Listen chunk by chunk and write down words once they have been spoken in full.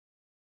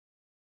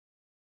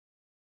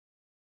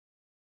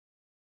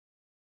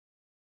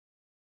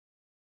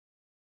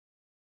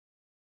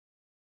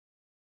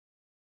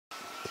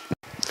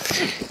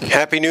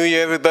Happy New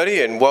Year,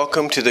 everybody, and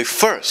welcome to the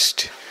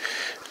first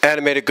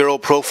Animated Girl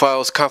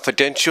Profiles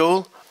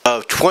Confidential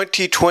of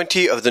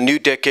 2020 of the new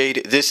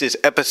decade. This is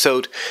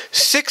episode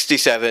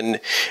 67,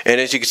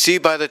 and as you can see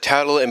by the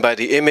title and by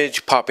the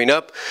image popping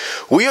up,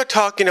 we are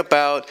talking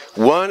about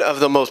one of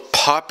the most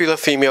popular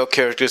female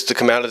characters to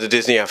come out of the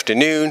Disney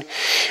afternoon,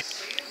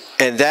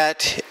 and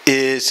that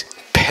is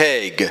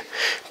Peg.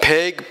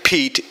 Peg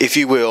Pete, if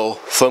you will,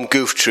 from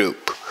Goof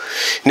Troop.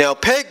 Now,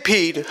 Peg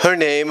Pete, her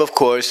name, of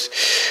course,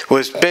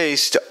 was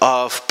based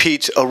off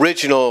Pete's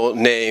original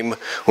name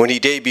when he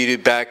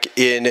debuted back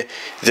in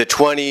the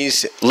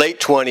 20s, late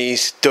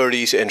 20s,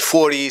 30s, and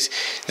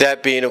 40s.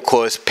 That being, of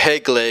course,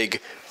 Pegleg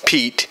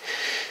Pete.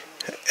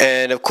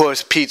 And, of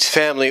course, Pete's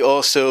family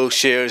also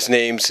shares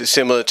names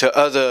similar to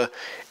other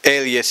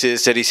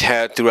aliases that he's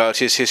had throughout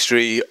his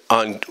history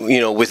on,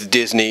 with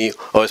Disney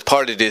or as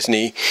part of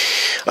Disney.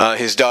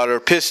 His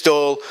daughter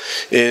Pistol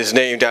is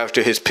named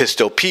after his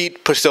Pistol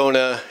Pete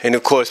persona, and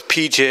of course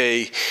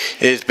PJ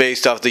is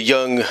based off the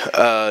young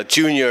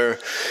junior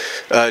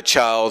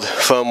child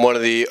from one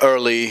of the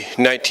early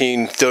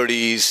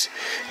 1930s,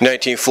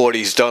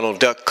 1940s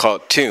Donald Duck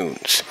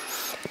cartoons.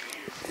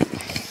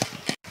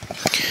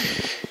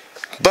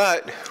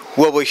 But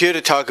what we're here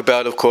to talk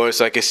about, of course,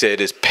 like I said,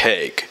 is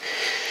Peg.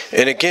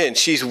 And again,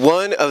 she's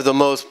one of the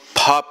most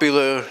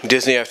popular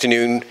Disney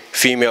afternoon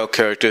female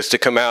characters to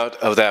come out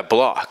of that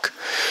block.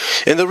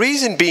 And the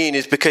reason being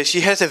is because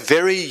she has a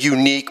very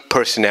unique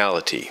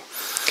personality.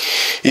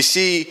 You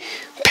see,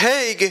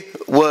 Peg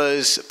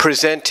was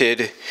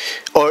presented,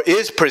 or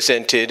is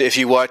presented if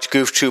you watch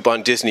Goof Troop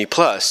on Disney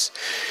Plus,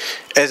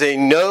 as a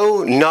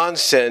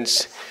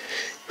no-nonsense,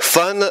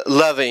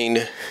 fun-loving,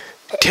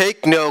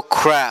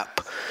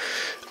 take-no-crap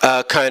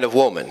kind of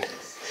woman.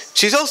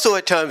 She's also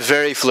at times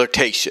very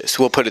flirtatious,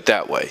 we'll put it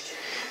that way.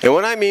 And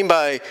what I mean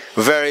by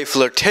very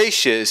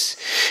flirtatious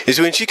is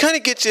when she kind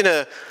of gets in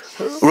a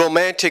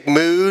romantic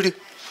mood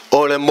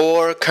or in a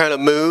more kind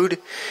of mood,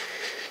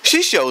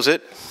 she shows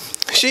it.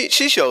 She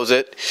shows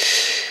it.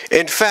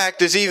 In fact,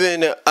 there's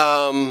even,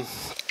 I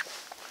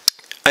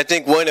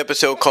think, one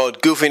episode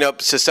called Goofing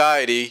Up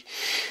Society,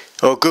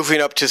 or Goofing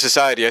Up to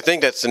Society, I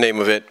think that's the name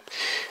of it,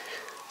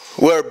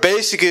 where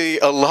basically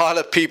a lot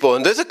of people,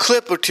 and there's a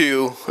clip or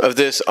two of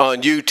this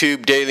on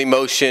YouTube, Daily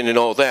Motion, and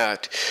all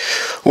that,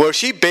 where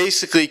she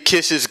basically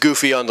kisses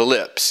Goofy on the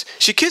lips.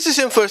 She kisses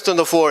him first on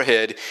the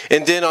forehead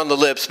and then on the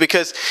lips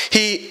because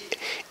he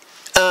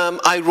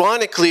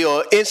ironically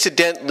or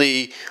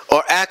incidentally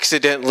or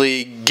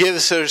accidentally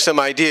gives her some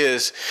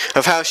ideas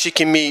of how she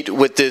can meet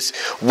with this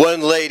one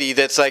lady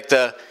that's like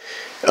the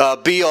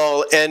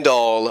be-all,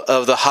 end-all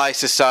of the high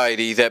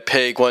society that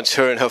Peg wants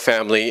her and her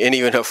family and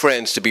even her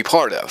friends to be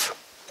part of.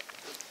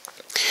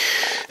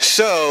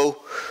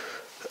 So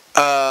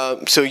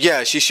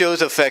yeah, she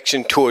shows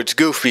affection towards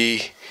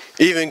Goofy,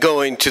 even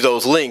going to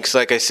those links,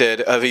 like I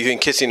said, of even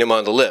kissing him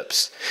on the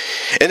lips.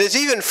 And there's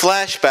even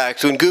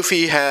flashbacks when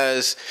Goofy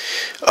has,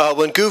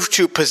 when Goof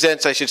Troop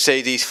presents, I should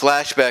say, these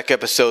flashback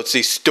episodes,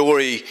 these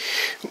story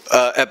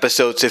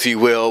episodes, if you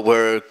will,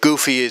 where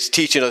Goofy is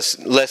teaching a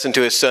lesson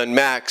to his son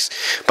Max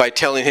by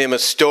telling him a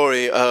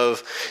story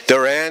of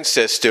their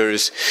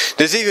ancestors.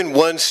 There's even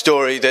one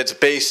story that's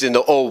based in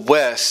the Old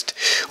West,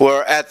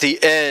 where at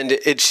the end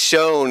it's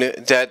shown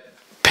that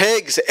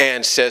Peg's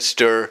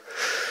ancestor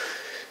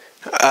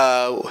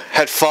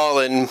had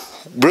fallen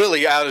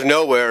really out of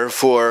nowhere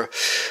for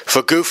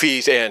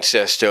Goofy's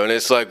ancestor, and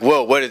it's like,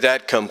 whoa, where did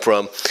that come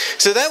from?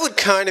 So that would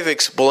kind of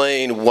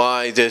explain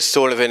why there's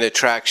sort of an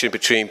attraction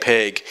between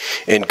Peg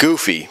and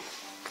Goofy.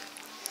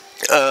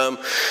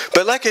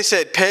 But like I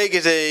said, Peg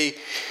is a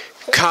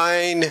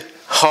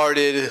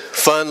kind-hearted,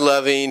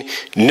 fun-loving,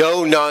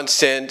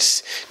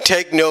 no-nonsense,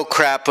 take no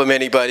crap from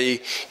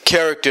anybody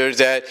character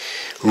that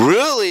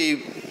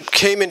really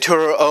came into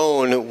her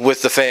own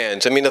with the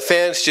fans. I mean, the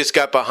fans just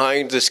got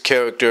behind this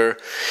character,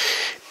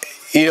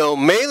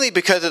 mainly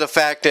because of the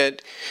fact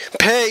that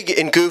Peg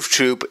in Goof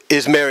Troop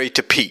is married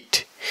to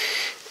Pete.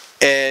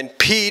 And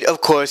Pete,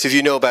 of course, if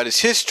you know about his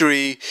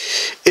history,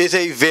 is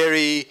a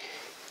very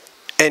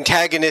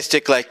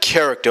antagonistic like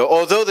character,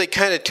 although they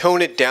kind of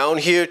tone it down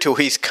here to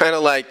he's kind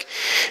of like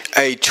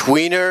a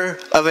tweener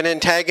of an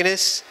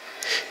antagonist,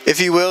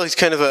 if you will. He's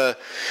kind of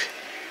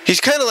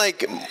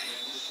like,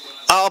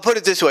 I'll put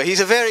it this way, he's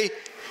a very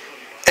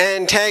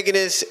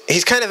antagonist,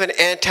 he's kind of an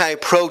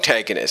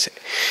anti-protagonist.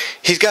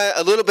 He's got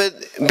a little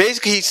bit,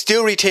 basically he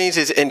still retains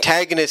his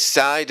antagonist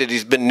side that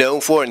he's been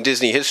known for in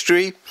Disney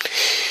history,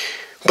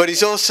 but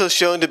he's also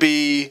shown to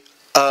be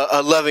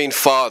a loving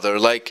father.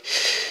 Like,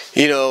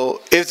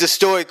 if the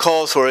story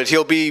calls for it,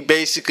 he'll be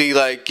basically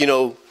like,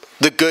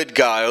 the good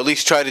guy, or at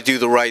least try to do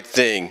the right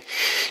thing.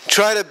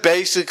 Try to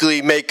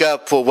basically make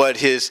up for what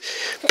his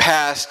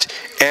past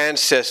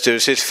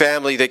ancestors, his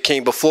family that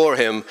came before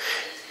him,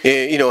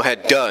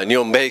 had done.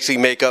 Basically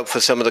make up for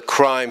some of the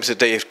crimes that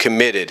they have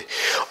committed.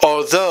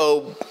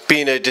 Although,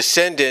 being a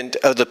descendant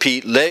of the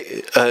Pete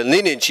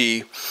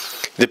lineage,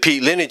 the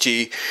Pete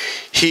lineage,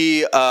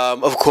 he,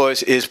 of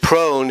course, is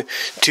prone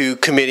to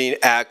committing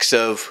acts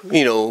of,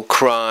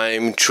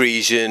 crime,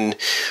 treason,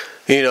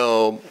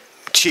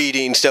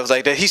 cheating, stuff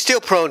like that. He's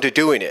still prone to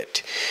doing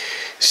it.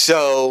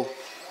 So,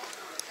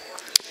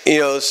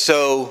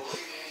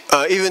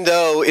 even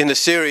though in the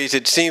series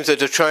it seems that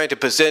they're trying to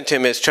present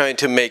him as trying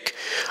to make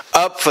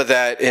up for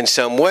that in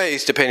some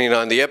ways, depending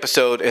on the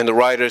episode and the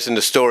writers and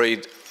the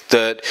story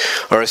that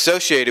are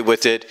associated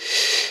with it,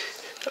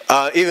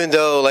 even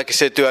though, like I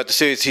said, throughout the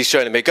series he's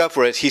trying to make up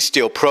for it, he's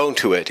still prone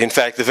to it. In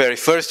fact, the very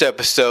first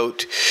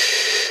episode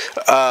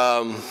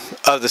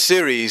of the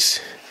series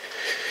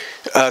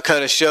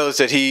kind of shows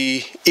that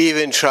he's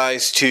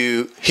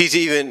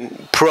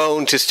even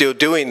prone to still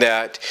doing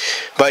that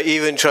by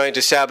even trying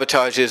to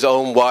sabotage his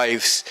own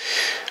wife's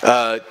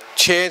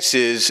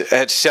chances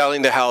at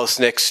selling the house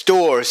next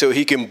door so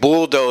he can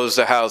bulldoze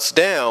the house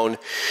down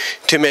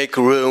to make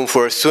room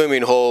for a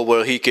swimming hole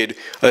where he could,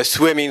 a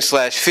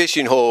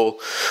swimming/fishing hole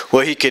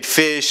where he could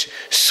fish,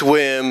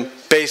 swim,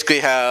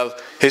 basically have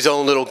his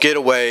own little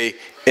getaway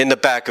in the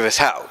back of his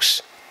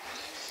house.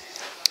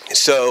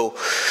 So,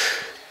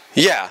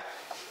 yeah.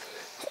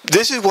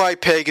 This is why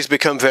Peg has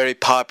become very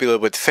popular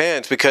with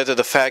fans, because of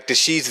the fact that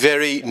she's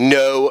very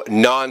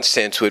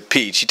no-nonsense with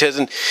Pete.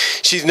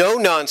 She's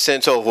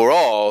no-nonsense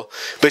overall,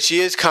 but she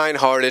is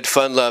kind-hearted,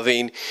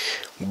 fun-loving.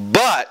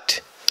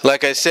 But,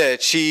 like I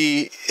said,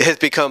 she has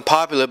become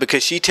popular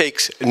because she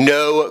takes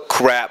no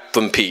crap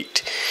from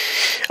Pete.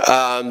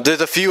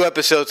 There's a few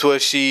episodes where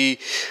she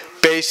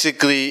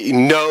basically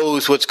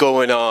knows what's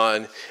going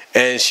on,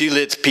 and she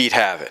lets Pete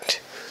have it.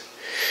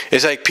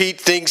 It's like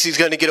Pete thinks he's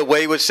going to get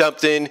away with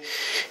something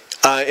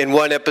in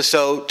one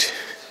episode.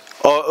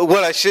 Or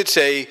what I should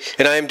say,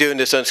 and I am doing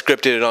this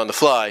unscripted and on the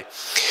fly,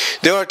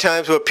 there are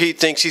times where Pete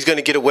thinks he's going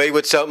to get away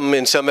with something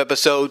in some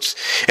episodes,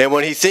 and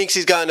when he thinks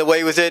he's gotten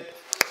away with it,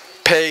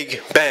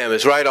 Peg, bam,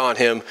 is right on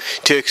him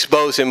to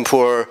expose him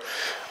for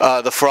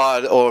the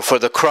fraud or for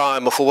the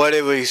crime or for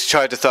whatever he's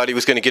tried to thought he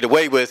was going to get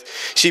away with.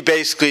 She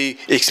basically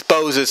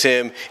exposes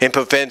him and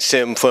prevents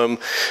him from,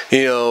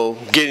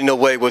 getting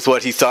away with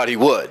what he thought he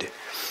would.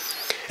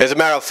 As a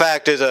matter of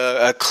fact, there's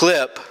a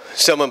clip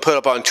someone put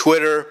up on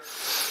Twitter,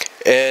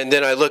 and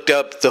then I looked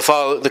up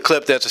the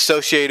clip that's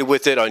associated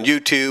with it on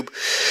YouTube.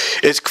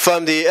 It's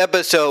from the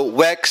episode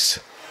Wex,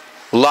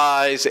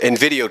 Lies, and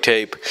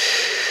Videotape,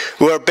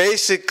 where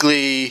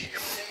basically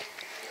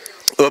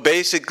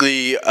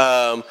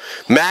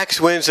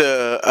Max wins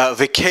a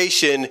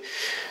vacation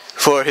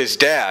for his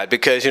dad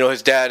because,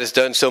 his dad has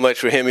done so much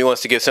for him, he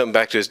wants to give something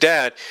back to his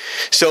dad.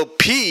 So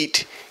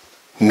Pete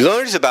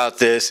learns about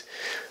this,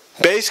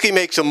 basically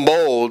makes a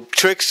mold,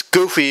 tricks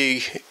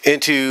Goofy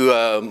into,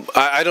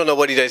 I don't know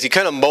what he does. He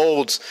kind of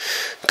molds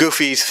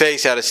Goofy's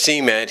face out of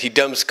cement. He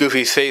dumps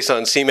Goofy's face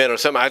on cement or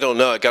something. I don't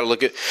know. I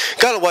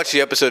gotta watch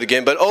the episode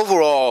again. But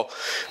overall,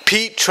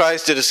 Pete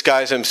tries to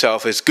disguise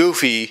himself as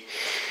Goofy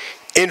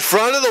in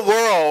front of the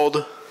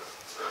world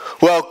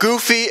while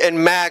Goofy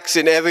and Max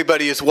and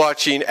everybody is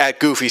watching at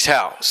Goofy's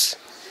house.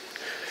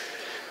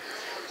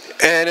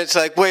 And it's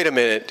like, wait a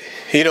minute,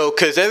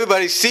 because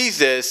everybody sees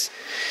this,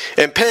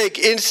 and Peg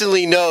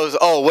instantly knows,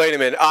 oh, wait a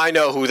minute, I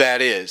know who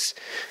that is.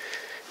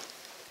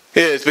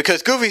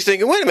 Because Goofy's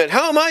thinking, wait a minute,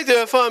 how am I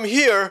there if I'm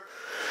here?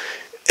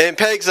 And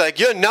Peg's like,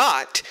 you're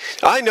not.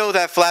 I know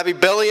that flabby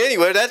belly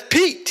anywhere, that's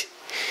Pete.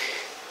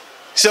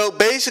 So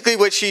basically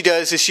what she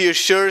does is she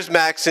assures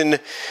Max and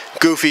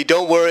Goofy,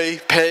 don't worry,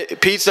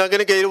 Pete's not going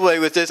to get away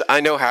with this. I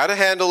know how to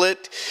handle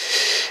it.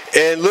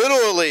 And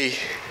literally,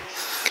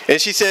 and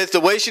she says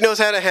the way she knows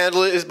how to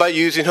handle it is by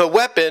using her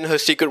weapon, her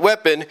secret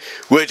weapon,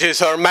 which is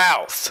her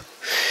mouth.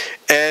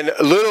 And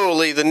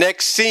literally the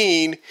next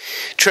scene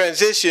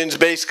transitions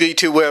basically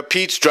to where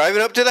Pete's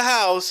driving up to the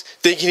house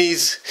thinking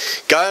he's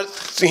gotten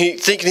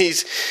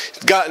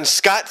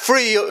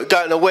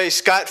away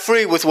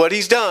scot-free with what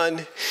he's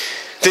done,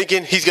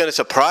 thinking he's going to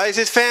surprise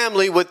his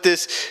family with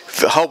this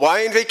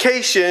Hawaiian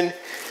vacation,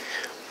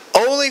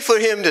 only for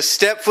him to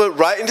step foot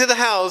right into the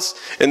house,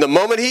 and the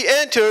moment he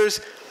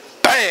enters,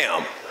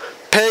 bam!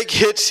 Peg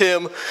hits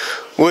him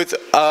with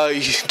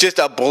just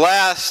a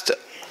blast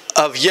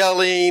of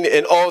yelling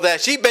and all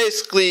that. She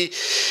basically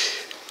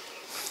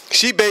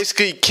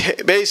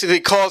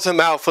calls him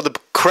out for the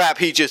crap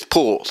he just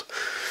pulled.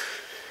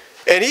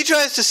 And he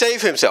tries to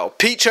save himself.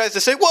 Pete tries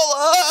to say, well,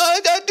 I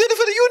did it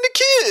for you and the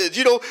kids.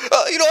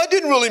 I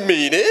didn't really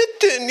mean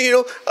it. And,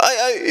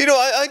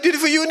 I did it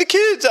for you and the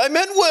kids. I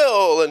meant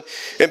well.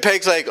 And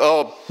Peg's like,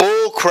 oh,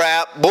 bull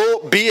crap,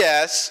 bull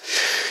BS.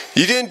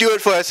 You didn't do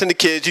it for us and the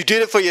kids. You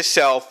did it for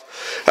yourself.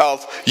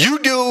 You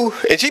do.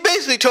 And she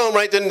basically told him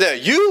right then and there,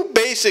 you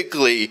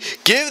basically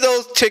give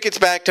those tickets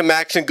back to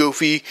Max and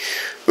Goofy,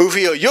 or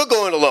you're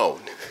going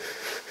alone.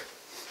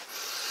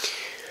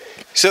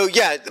 So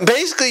yeah,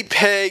 basically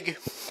Peg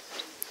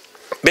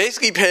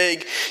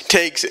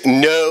takes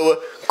no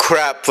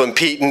crap from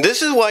Pete, and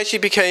this is why she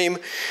became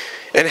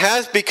and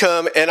has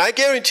become, and I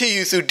guarantee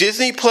you through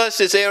Disney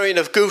Plus's airing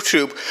of Goof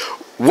Troop,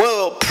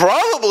 will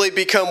probably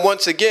become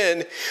once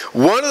again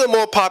one of the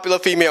more popular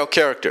female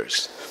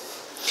characters.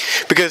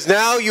 Because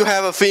now you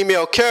have a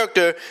female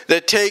character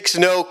that takes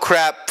no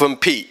crap from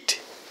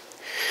Pete.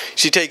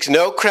 She takes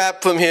no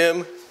crap from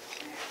him.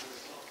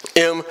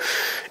 And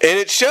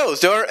it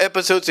shows. There are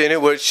episodes in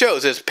it where it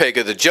shows. There's Peg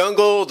of the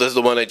Jungle. There's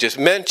the one I just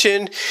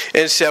mentioned.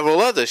 And several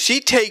others.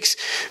 She takes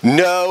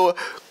no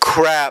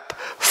crap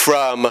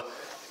from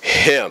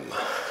him.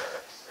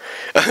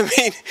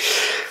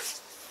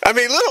 I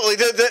mean, literally,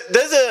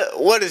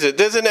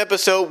 there's an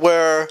episode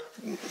where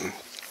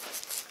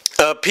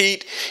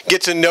Pete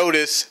gets a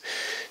notice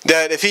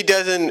that if he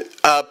doesn't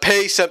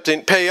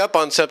pay up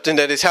on something,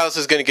 that his house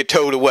is going to get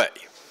towed away.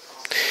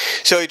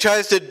 So he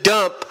tries to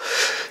dump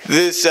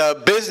this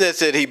business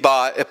that he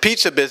bought, a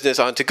pizza business,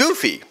 onto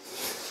Goofy.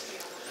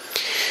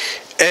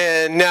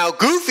 And now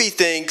Goofy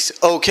thinks,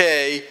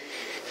 okay,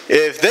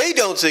 if they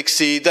don't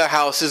succeed, the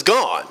house is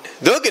gone.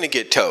 They're going to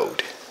get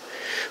towed.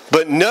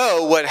 But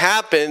no, what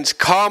happens,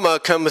 karma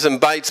comes and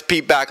bites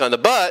Pete back on the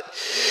butt,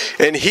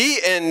 and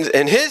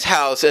his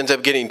house ends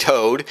up getting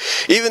towed.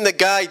 Even the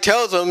guy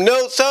tells him,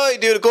 no, sorry,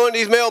 dude, go in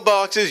these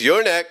mailboxes,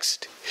 you're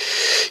next.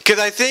 Because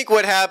I think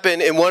what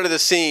happened in one of the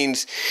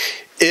scenes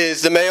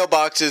is the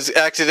mailboxes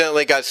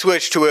accidentally got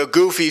switched to where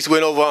Goofy's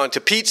went over onto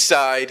Pete's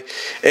side,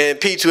 and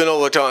Pete's went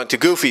over onto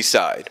Goofy's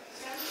side.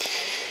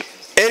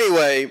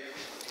 Anyway,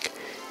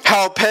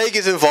 how Peg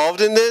is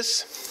involved in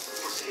this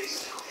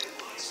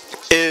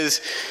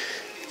is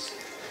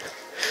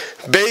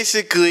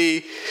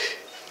basically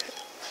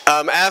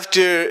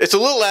it's a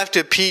little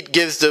after Pete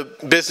gives the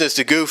business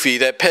to Goofy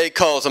that Peg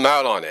calls him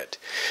out on it.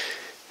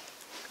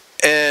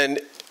 And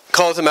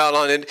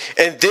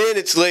then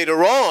it's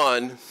later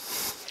on,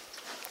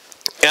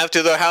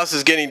 after their house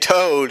is getting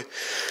towed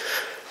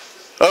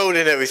and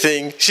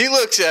everything, she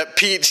looks at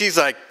Pete, she's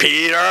like,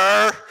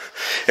 Peter!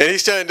 And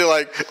he's trying to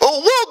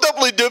well,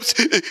 doubly dips,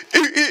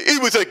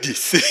 it was like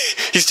this.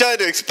 He's trying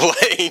to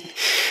explain.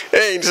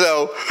 And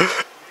so,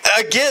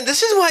 again,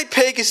 this is why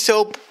Peg is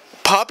so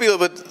popular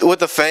with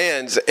the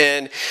fans,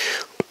 and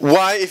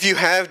why, if you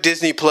have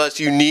Disney Plus,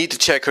 you need to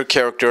check her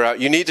character out.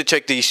 You need to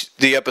check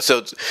the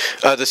episodes,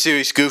 the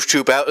series Goof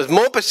Troop out.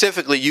 More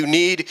specifically, you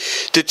need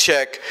to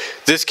check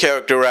this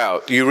character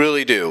out. You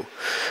really do.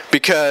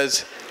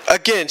 Because,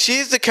 again,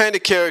 she's the kind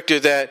of character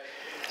that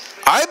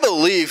I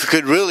believe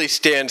could really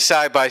stand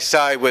side by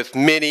side with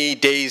Minnie,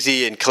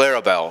 Daisy, and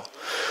Clarabelle.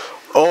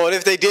 Oh, and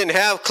if they didn't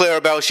have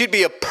Clarabelle, she'd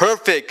be a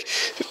perfect,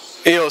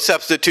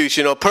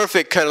 substitution, or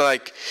perfect kind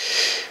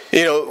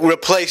of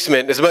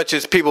replacement, as much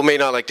as people may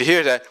not like to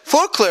hear that,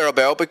 for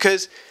Clarabelle,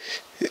 because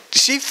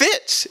she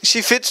fits.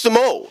 She fits the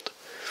mold.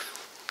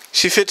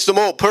 She fits the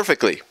mold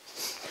perfectly.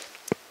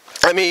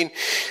 I mean,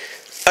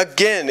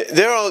 again,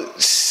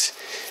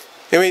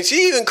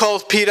 she even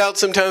calls Pete out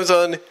sometimes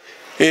on,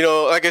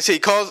 like I say,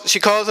 she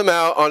calls him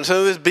out on some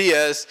of his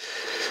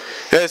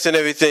BS and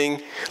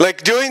everything.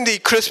 Like during the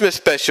Christmas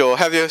special,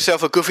 Have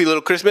Yourself a Goofy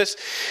Little Christmas,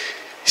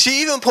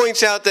 she even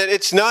points out that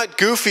it's not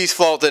Goofy's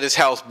fault that his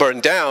house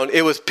burned down.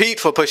 It was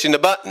Pete for pushing the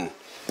button.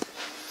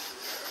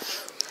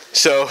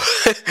 So,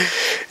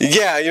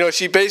 yeah,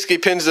 she basically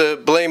pins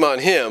the blame on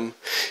him.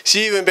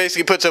 She even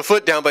basically puts her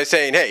foot down by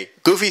saying, hey,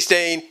 Goofy's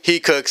staying, he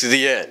cooks,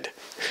 the end.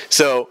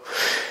 So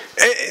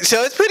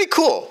it's pretty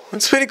cool.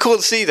 It's pretty cool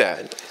to see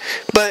that.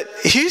 But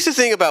here's the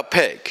thing about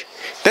Peg.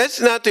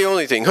 That's not the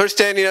only thing. Her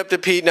standing up to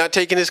Pete, not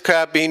taking his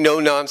crap, being no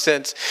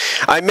nonsense.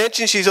 I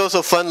mentioned she's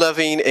also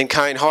fun-loving and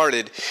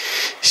kind-hearted.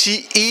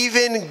 She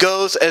even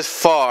goes as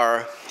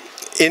far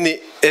as in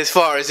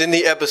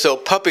the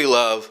episode Puppy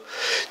Love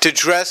to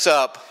dress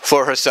up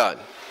for her son.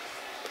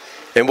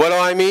 And what do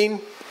I mean?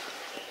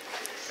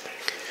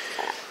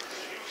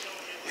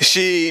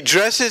 She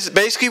dresses,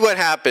 basically what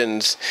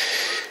happens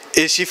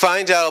is she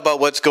finds out about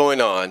what's going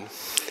on.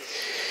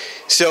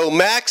 So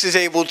Max is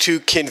able to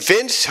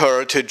convince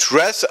her to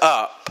dress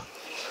up.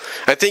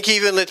 I think he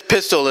even lets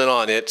Pistol in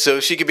on it, so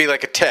she could be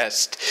like a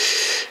test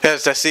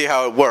as to see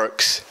how it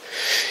works.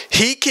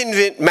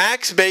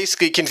 Max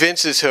basically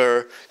convinces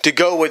her to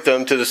go with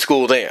them to the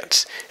school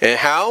dance. And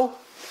how?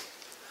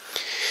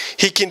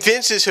 He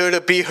convinces her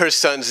to be her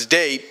son's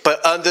date,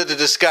 but under the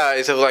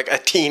disguise of like a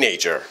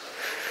teenager.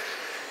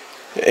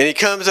 And he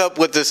comes up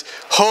with this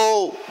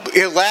whole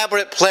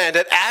elaborate plan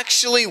that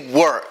actually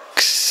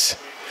works.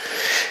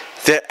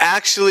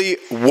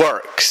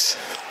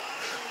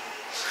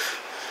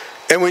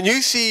 And when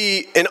you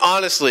see, and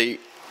honestly,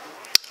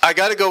 I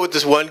got to go with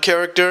this one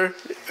character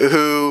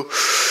who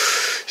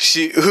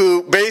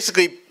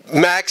basically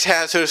Max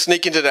has her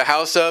sneak into the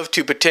house of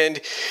to pretend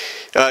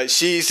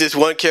she's this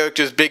one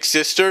character's big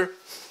sister.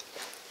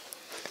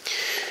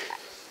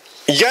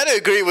 You got to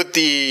agree with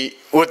the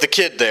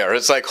kid there.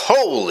 It's like,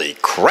 holy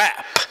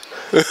crap.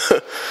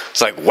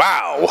 It's like,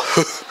 wow.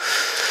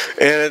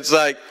 And it's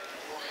like,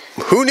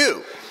 who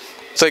knew?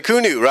 It's like,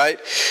 who knew, right?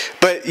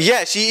 But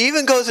yeah, she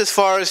even goes as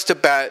far as to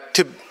go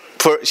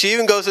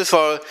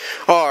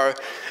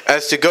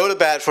to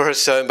bat for her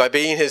son by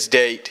being his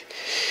date.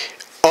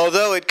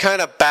 Although it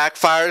kind of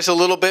backfires a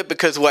little bit,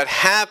 because what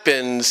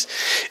happens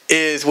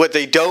is, what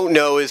they don't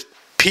know is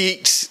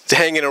Pete's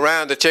hanging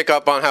around to check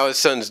up on how his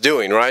son's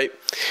doing, right?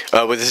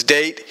 With his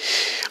date,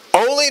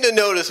 only to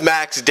notice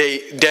Max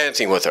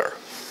dancing with her.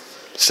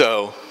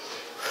 So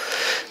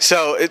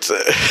it's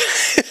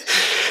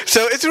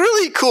so it's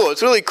really cool.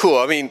 It's really cool.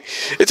 I mean,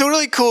 it's a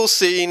really cool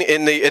scene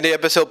in the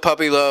episode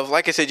Puppy Love.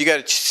 Like I said, you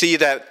got to see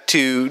that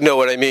to know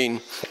what I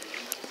mean.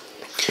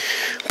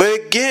 But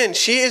again,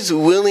 she is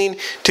willing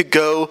to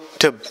go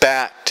to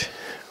bat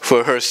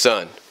for her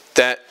son.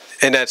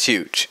 That's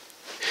huge.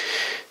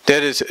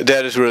 That is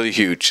really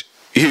huge.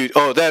 Huge.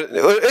 Oh,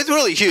 it's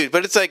really huge.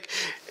 But it's like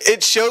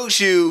it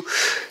shows you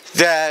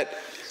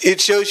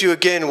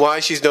again why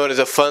she's known as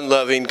a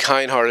fun-loving,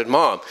 kind-hearted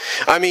mom.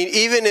 I mean,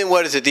 even in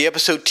the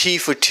episode T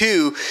for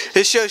Two,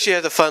 it shows she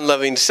has a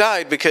fun-loving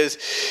side because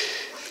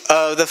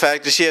of the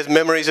fact that she has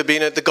memories of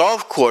being at the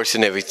golf course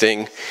and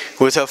everything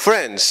with her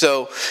friends.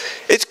 So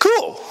it's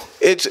cool.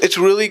 It's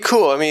really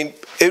cool. I mean,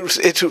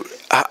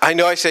 I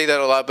know I say that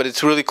a lot, but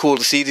it's really cool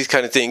to see these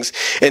kind of things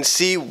and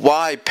see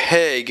why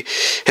Peg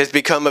has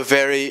become and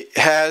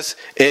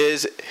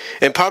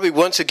probably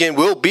once again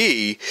will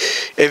be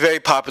a very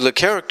popular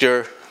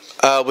character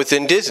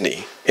within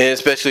Disney, and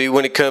especially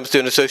when it comes to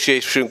an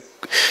association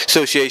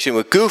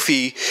with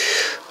Goofy,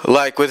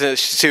 like with a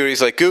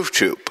series like Goof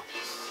Troop.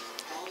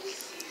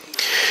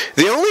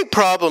 The only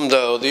problem,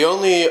 though, that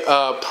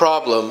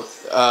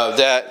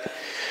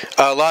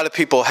a lot of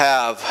people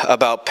have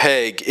about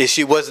Peg is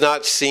she was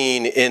not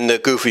seen in the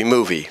Goofy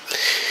movie.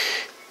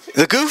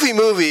 The Goofy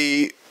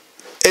movie,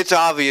 it's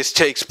obvious,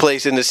 takes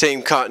place in the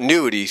same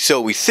continuity,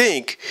 so we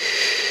think,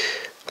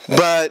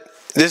 but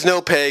there's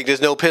no Peg,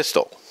 there's no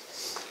pistol.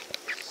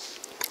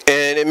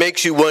 And it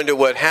makes you wonder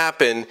what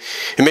happened.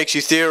 It makes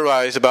you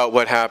theorize about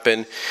what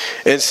happened.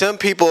 And some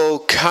people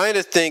kind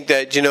of think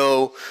that,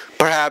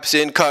 perhaps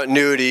in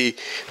continuity,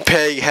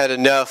 Peg had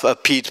enough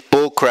of Pete's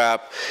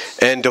bullcrap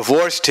and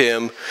divorced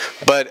him.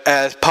 But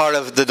as part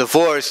of the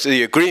divorce,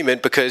 the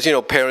agreement, because,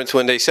 parents,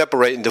 when they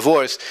separate and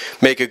divorce,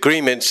 make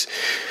agreements,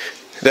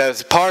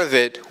 that's part of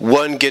it,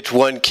 one gets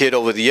one kid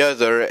over the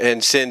other.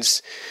 And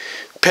since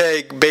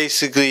Peg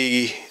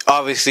basically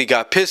obviously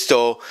got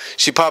pistol,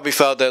 she probably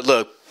felt that,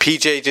 look,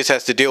 PJ just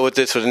has to deal with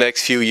this for the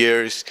next few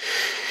years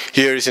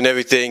and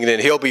everything, and then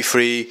he'll be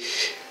free.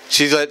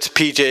 She lets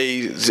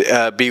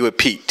PJ be with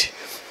Pete.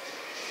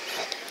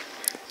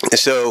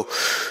 So,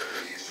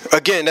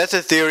 again, that's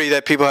a theory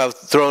that people have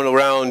thrown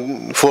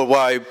around for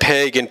why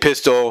Peg and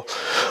Pistol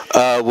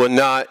were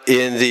not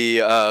in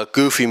the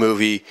Goofy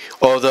movie,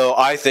 although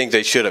I think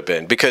they should have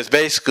been. Because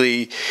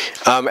basically,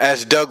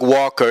 as Doug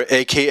Walker,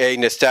 a.k.a.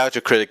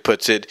 Nostalgia Critic,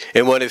 puts it,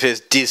 in one of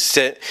his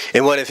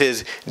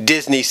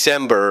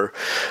Disney-cember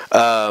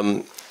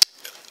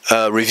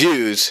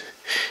reviews,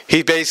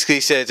 he basically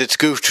says it's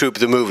Goof Troop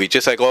the movie,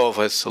 just like all of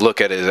us look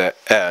at it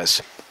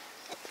as.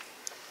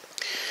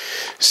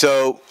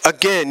 So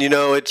again,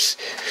 it's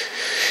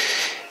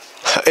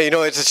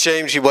a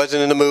shame she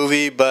wasn't in the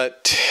movie,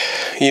 but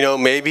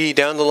maybe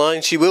down the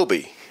line she will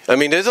be. I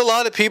mean, there's a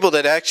lot of people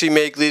that actually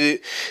make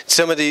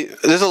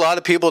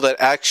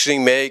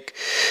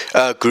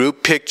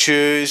group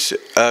pictures,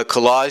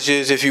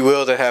 collages, if you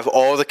will, that have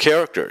all the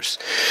characters.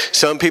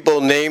 Some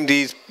people name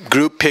these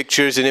group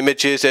pictures and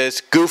images as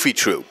Goofy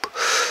Troop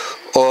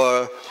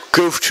or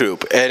Goof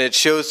Troop, and it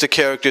shows the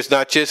characters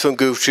not just from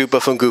Goof Troop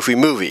but from Goofy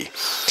Movie.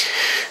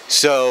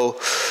 So,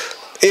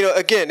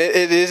 again,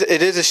 it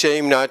is a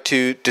shame not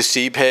to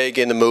see Peg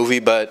in the movie,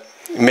 but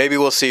maybe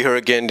we'll see her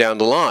again down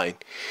the line.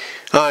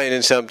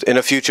 And in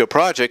a future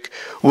project,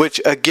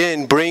 which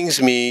again brings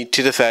me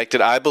to the fact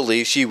that I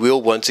believe she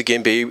will once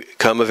again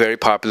become a very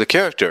popular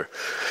character.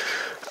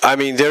 I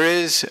mean,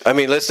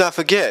 let's not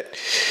forget,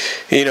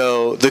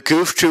 the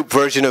Goof Troop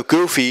version of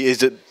Goofy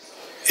is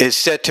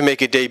set to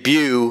make a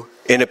debut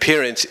in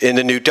appearance in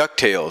the new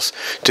DuckTales.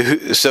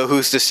 So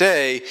who's to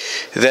say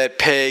that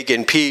Peg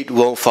and Pete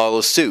won't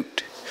follow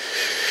suit?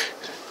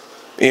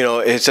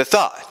 It's a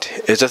thought.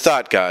 It's a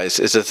thought, guys.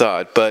 It's a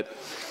thought. But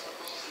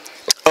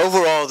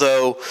overall,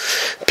 though,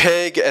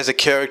 Peg as a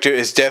character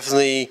is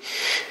definitely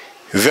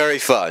very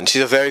fun.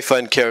 She's a very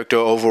fun character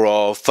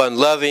overall.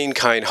 Fun-loving,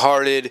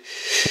 kind-hearted.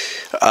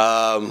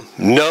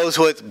 Knows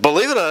what's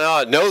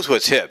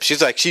hip.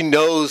 She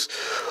knows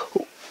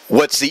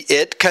what's the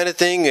it kind of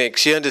thing. Like,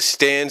 she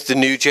understands the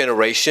new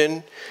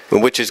generation,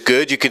 which is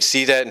good. You can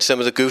see that in some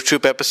of the Goof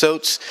Troop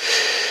episodes.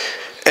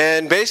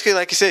 And basically,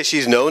 like I said,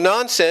 she's no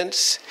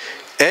nonsense,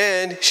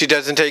 and she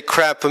doesn't take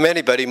crap from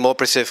anybody, more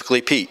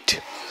specifically Pete.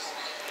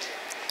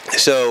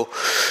 So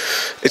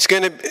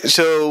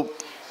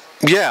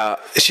yeah,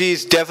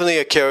 she's definitely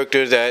a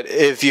character that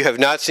if you have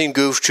not seen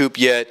Goof Troop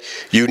yet,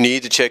 you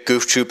need to check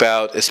Goof Troop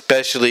out,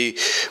 especially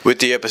with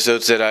the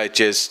episodes that I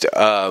just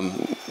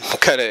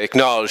kind of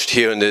acknowledged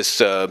here in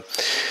this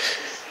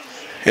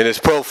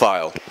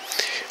profile.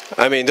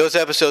 I mean, those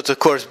episodes, of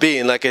course,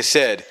 being, like I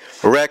said,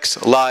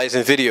 Rex, Lies,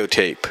 and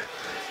Videotape.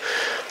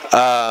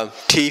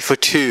 T for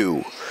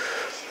Two.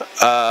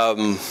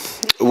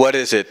 What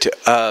is it?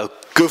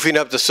 Goofing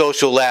Up the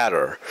Social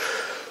Ladder.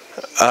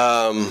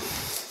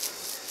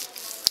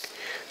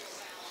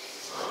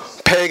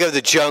 Peg of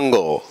the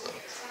Jungle.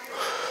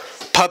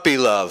 puppy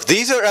love.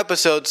 These are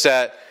episodes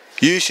that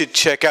you should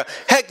check out.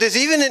 Heck, there's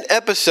even an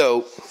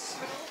episode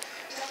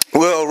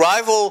where a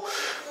rival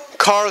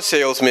car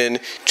salesman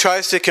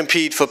tries to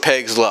compete for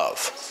Peg's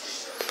love.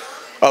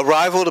 A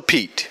rival to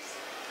Pete.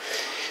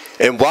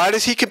 And why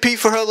does he compete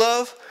for her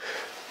love?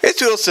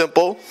 It's real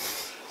simple.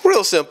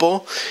 Real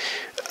simple.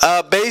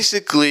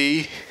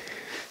 Basically,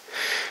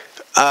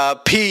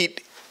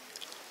 Pete,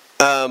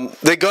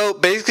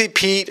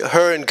 Pete,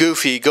 her and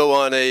Goofy go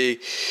on a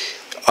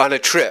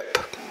trip,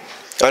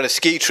 on a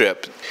ski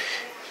trip.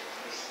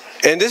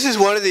 And this is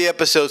one of the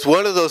episodes,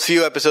 one of those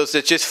few episodes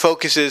that just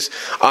focuses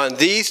on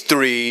these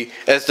three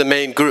as the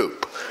main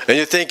group. And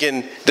you're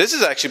thinking, this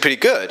is actually pretty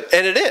good.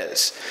 And it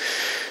is.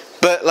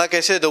 But like I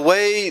said, the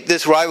way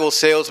this rival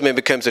salesman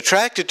becomes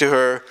attracted to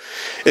her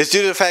is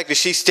due to the fact that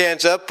she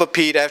stands up for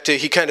Pete after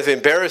he kind of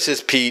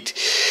embarrasses Pete.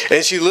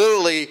 And she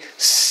literally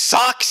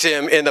socks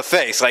him in the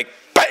face, like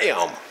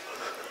bam!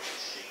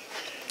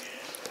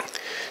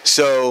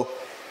 So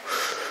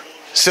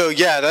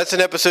yeah, that's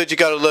an episode you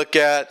got to look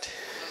at.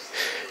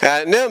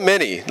 And there are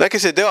many. Like I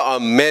said, there are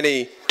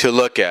many to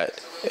look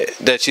at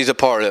that she's a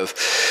part of.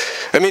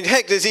 I mean,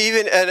 heck, there's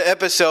even an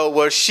episode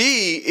where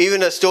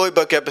even a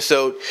storybook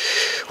episode,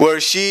 where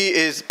she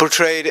is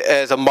portrayed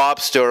as a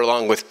mobster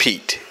along with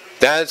Pete.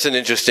 That's an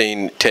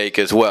interesting take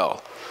as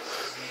well.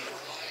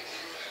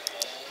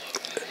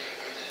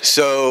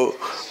 So,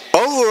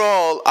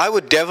 overall, I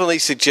would definitely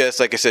suggest,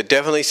 like I said,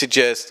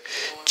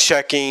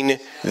 checking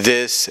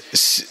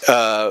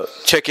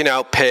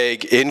out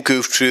Peg in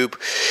Goof Troop.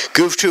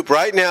 Goof Troop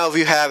right now, if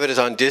you have it, is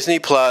on Disney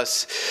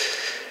Plus.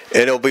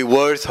 And it'll be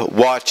worth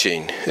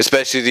watching,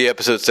 especially the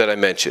episodes that I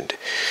mentioned.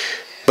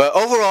 But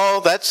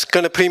overall, that's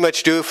going to pretty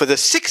much do it for the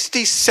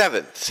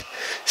 67th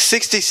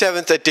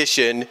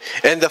edition,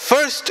 and the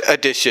first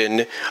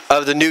edition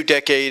of the new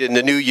decade and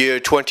the new year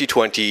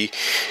 2020.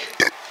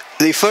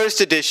 The first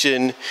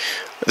edition,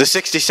 the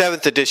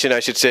 67th edition, I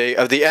should say,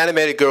 of the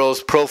Animated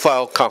Girls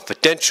Profile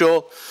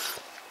Confidential.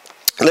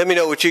 Let me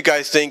know what you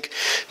guys think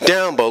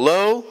down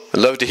below. I'd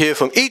love to hear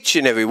from each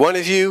and every one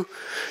of you,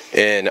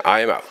 and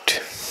I am out.